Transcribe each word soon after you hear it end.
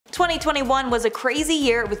2021 was a crazy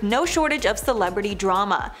year with no shortage of celebrity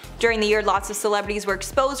drama. During the year, lots of celebrities were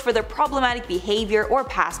exposed for their problematic behavior or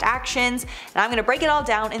past actions, and I'm going to break it all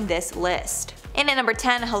down in this list. In at number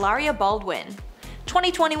 10, Hilaria Baldwin.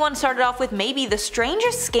 2021 started off with maybe the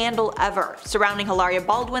strangest scandal ever surrounding Hilaria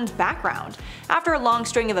Baldwin's background. After a long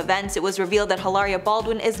string of events, it was revealed that Hilaria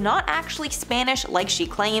Baldwin is not actually Spanish like she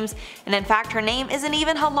claims, and in fact her name isn't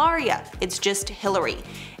even Hilaria, it's just Hillary.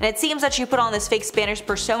 And it seems that she put on this fake Spanish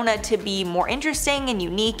persona to be more interesting and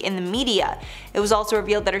unique in the media. It was also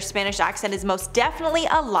revealed that her Spanish accent is most definitely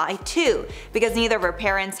a lie too, because neither of her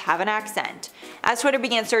parents have an accent. As Twitter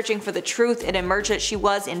began searching for the truth, it emerged that she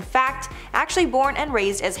was, in fact, actually born and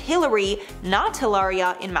raised as Hillary, not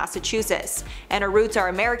Hilaria, in Massachusetts, and her roots are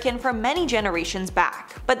American from many generations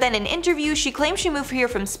back. But then in interviews, she claimed she moved here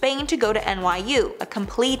from Spain to go to NYU, a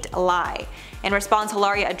complete lie. In response,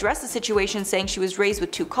 Hilaria addressed the situation, saying she was raised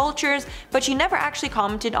with two cultures, but she never actually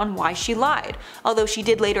commented on why she lied, although she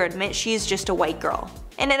did later admit she's just a white girl.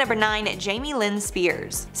 And at number 9, Jamie Lynn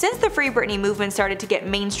Spears. Since the Free Britney movement started to get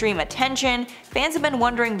mainstream attention, fans have been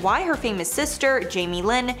wondering why her famous sister, Jamie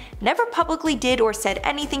Lynn, never publicly did or said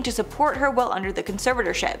anything to support her while under the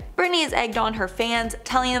conservatorship. Britney has egged on her fans,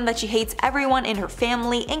 telling them that she hates everyone in her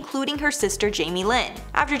family, including her sister Jamie Lynn.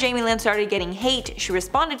 After Jamie Lynn started getting hate, she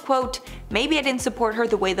responded, quote, "Maybe I didn't support her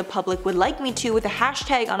the way the public would like me to with a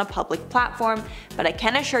hashtag on a public platform, but I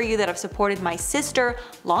can assure you that I've supported my sister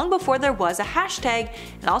long before there was a hashtag,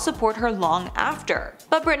 and I'll support her long after."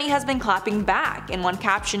 But Britney has been clapping back. In one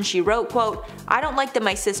caption she wrote, quote, "I don't like that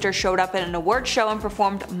my sister showed up at an award show and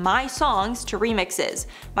performed my songs to remixes.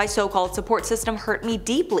 My so-called support system hurt me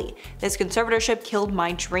deeply. This conservatorship killed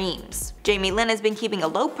my dreams." Jamie Lynn has been keeping a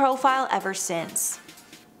low profile ever since.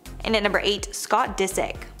 And at number 8, Scott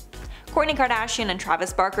Disick. Kourtney Kardashian and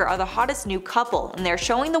Travis Barker are the hottest new couple, and they're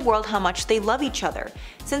showing the world how much they love each other.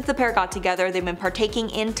 Since the pair got together, they've been partaking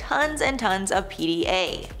in tons and tons of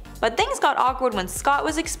PDA. But things got awkward when Scott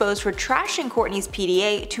was exposed for trashing Kourtney's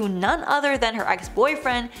PDA to none other than her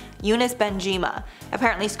ex-boyfriend, Younes Benjima.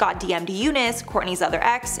 Apparently Scott DM'd Younes, Kourtney's other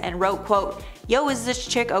ex, and wrote, quote, "Yo, is this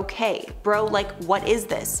chick okay? Bro, like, what is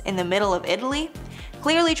this? In the middle of Italy?"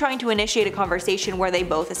 Clearly trying to initiate a conversation where they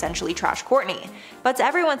both essentially trash Kourtney. But to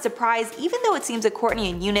everyone's surprise, even though it seems that Kourtney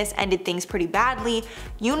and Younes ended things pretty badly,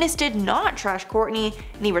 Younes did not trash Kourtney,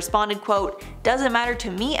 and he responded, quote, "Doesn't matter to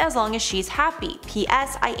me as long as she's happy.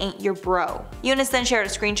 P.S. I ain't your bro." Younes then shared a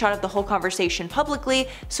screenshot of the whole conversation publicly,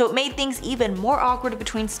 so it made things even more awkward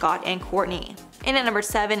between Scott and Kourtney. And at number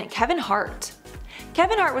 7, Kevin Hart.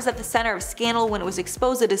 Kevin Hart was at the center of a scandal when it was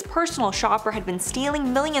exposed that his personal shopper had been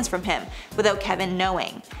stealing millions from him without Kevin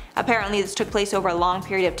knowing. Apparently this took place over a long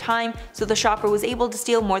period of time, so the shopper was able to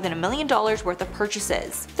steal more than $1 million worth of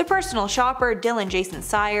purchases. The personal shopper, Dylan Jason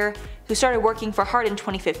Sire, who started working for Hart in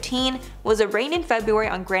 2015, was arraigned in February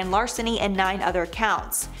on grand larceny and 9 other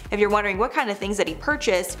counts. If you're wondering what kind of things that he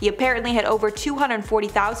purchased, he apparently had over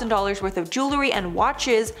 $240,000 worth of jewelry and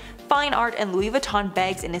watches, fine art, and Louis Vuitton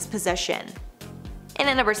bags in his possession. And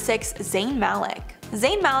at number 6, Zayn Malik.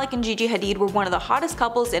 Zayn Malik and Gigi Hadid were one of the hottest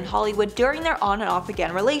couples in Hollywood during their on and off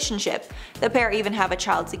again relationship. The pair even have a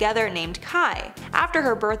child together named Kai. After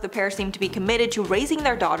her birth, the pair seemed to be committed to raising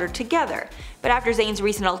their daughter together. But after Zayn's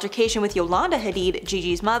recent altercation with Yolanda Hadid,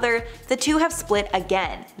 Gigi's mother, the two have split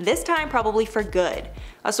again, this time probably for good.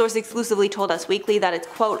 A source exclusively told Us Weekly that it's,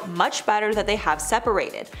 quote, much better that they have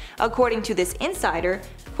separated. According to this insider,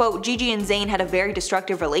 quote, Gigi and Zayn had a very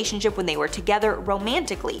destructive relationship when they were together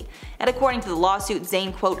romantically. And according to the lawsuit,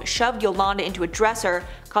 Zayn, quote, shoved Yolanda into a dresser,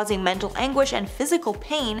 causing mental anguish and physical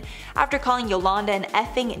pain after calling Yolanda an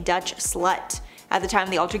effing Dutch slut. At the time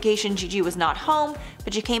of the altercation, Gigi was not home,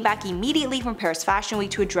 but she came back immediately from Paris Fashion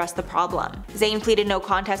Week to address the problem. Zayn pleaded no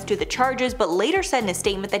contest to the charges, but later said in a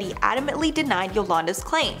statement that he adamantly denied Yolanda's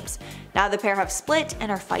claims. Now the pair have split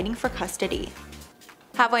and are fighting for custody.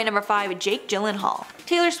 Halfway number 5, Jake Gyllenhaal.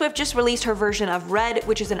 Taylor Swift just released her version of Red,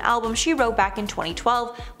 which is an album she wrote back in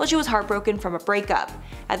 2012 while she was heartbroken from a breakup.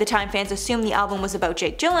 At the time, fans assumed the album was about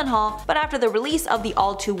Jake Gyllenhaal, but after the release of the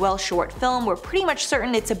All Too Well short film, we're pretty much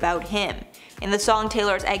certain it's about him. In the song,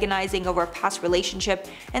 Taylor is agonizing over a past relationship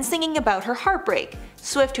and singing about her heartbreak.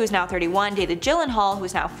 Swift, who is now 31, dated Gyllenhaal, who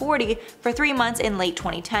is now 40, for 3 months in late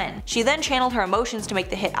 2010. She then channeled her emotions to make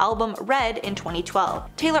the hit album Red in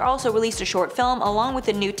 2012. Taylor also released a short film along with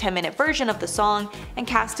the new 10-minute version of the song and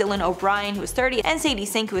cast Dylan O'Brien, who is 30, and Sadie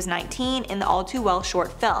Sink, who is 19, in the All Too Well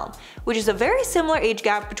short film, which is a very similar age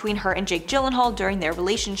gap between her and Jake Gyllenhaal during their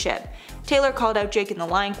relationship. Taylor called out Jake in the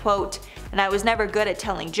line, quote, "And I was never good at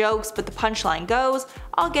telling jokes, but the punchline goes,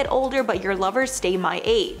 "I'll get older but your lovers stay my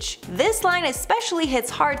age." This line especially hits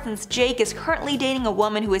hard since Jake is currently dating a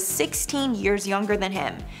woman who is 16 years younger than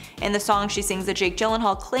him. In the song she sings that Jake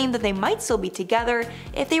Gyllenhaal claimed that they might still be together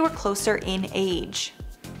if they were closer in age.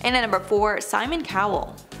 And at number 4, Simon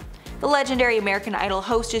Cowell. The legendary American Idol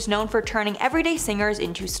host is known for turning everyday singers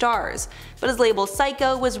into stars, but his label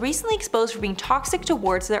Psycho was recently exposed for being toxic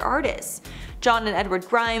towards their artists. John and Edward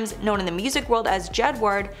Grimes, known in the music world as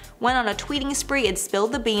Jedward, went on a tweeting spree and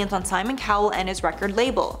spilled the beans on Simon Cowell and his record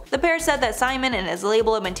label. The pair said that Simon and his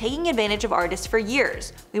label have been taking advantage of artists for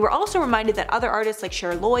years. We were also reminded that other artists like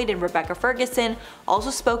Cher Lloyd and Rebecca Ferguson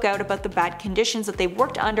also spoke out about the bad conditions that they've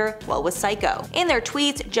worked under while with Psycho. In their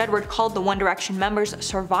tweets, Jedward called the One Direction members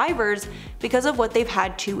survivors because of what they've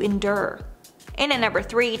had to endure. And at number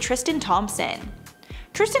 3, Tristan Thompson.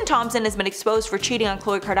 Tristan Thompson has been exposed for cheating on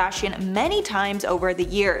Khloe Kardashian many times over the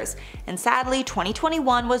years, and sadly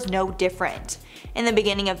 2021 was no different. In the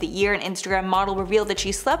beginning of the year, an Instagram model revealed that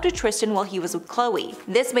she slept with Tristan while he was with Khloe.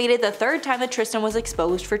 This made it the third time that Tristan was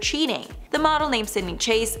exposed for cheating. The model, named Sydney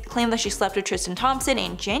Chase, claimed that she slept with Tristan Thompson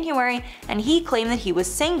in January and he claimed that he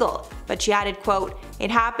was single, but she added, quote,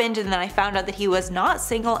 "It happened and then I found out that he was not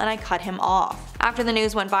single and I cut him off." After the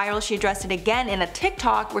news went viral, she addressed it again in a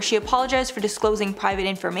TikTok where she apologized for disclosing private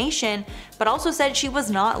information, but also said she was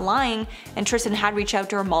not lying and Tristan had reached out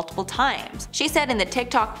to her multiple times. She said in the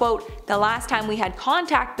TikTok, quote, "The last time we had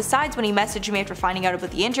contact, besides when he messaged me after finding out about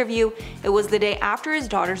the interview, it was the day after his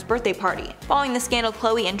daughter's birthday party." Following the scandal,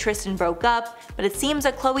 Khloe and Tristan broke up, but it seems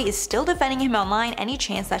that Khloe is still defending him online any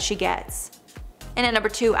chance that she gets. And at number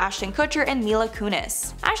 2, Ashton Kutcher and Mila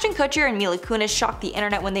Kunis. Ashton Kutcher and Mila Kunis shocked the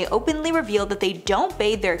internet when they openly revealed that they don't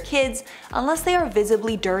bathe their kids unless they are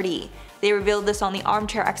visibly dirty. They revealed this on the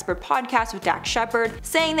Armchair Expert podcast with Dax Shepard,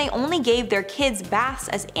 saying they only gave their kids baths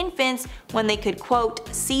as infants when they could,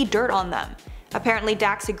 quote, "see dirt on them." Apparently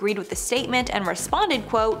Dax agreed with the statement and responded,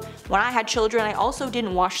 quote, "When I had children I also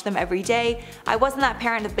didn't wash them every day. I wasn't that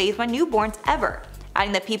parent that bathed my newborns ever."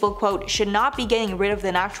 Adding that people, quote, "should not be getting rid of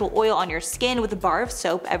the natural oil on your skin with a bar of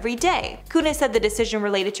soap every day." Kunis said the decision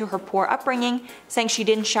related to her poor upbringing, saying she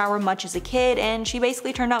didn't shower much as a kid and she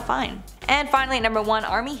basically turned out fine. And finally at number 1,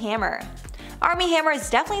 Armie Hammer. Armie Hammer is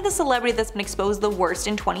definitely the celebrity that's been exposed the worst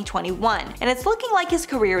in 2021, and it's looking like his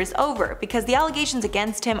career is over because the allegations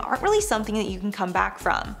against him aren't really something that you can come back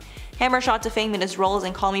from. Hammer shot to fame in his roles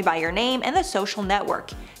in Call Me By Your Name and The Social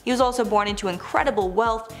Network. He was also born into incredible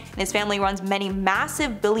wealth, and his family runs many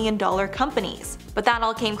massive billion-dollar companies. But that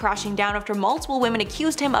all came crashing down after multiple women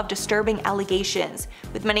accused him of disturbing allegations,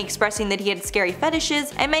 with many expressing that he had scary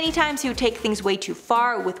fetishes, and many times he would take things way too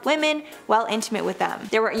far with women while intimate with them.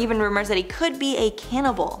 There were even rumors that he could be a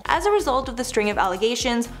cannibal. As a result of the string of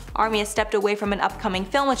allegations, Armie has stepped away from an upcoming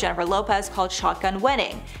film with Jennifer Lopez called Shotgun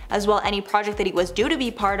Wedding, as well any project that he was due to be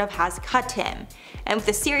part of has cut him. And with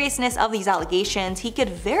the seriousness of these allegations, he could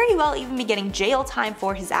very well even be getting jail time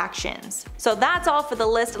for his actions. So that's all for the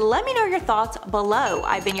list. Let me know your thoughts below.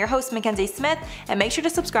 I've been your host, Mackenzie Smith, and make sure to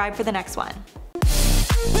subscribe for the next one.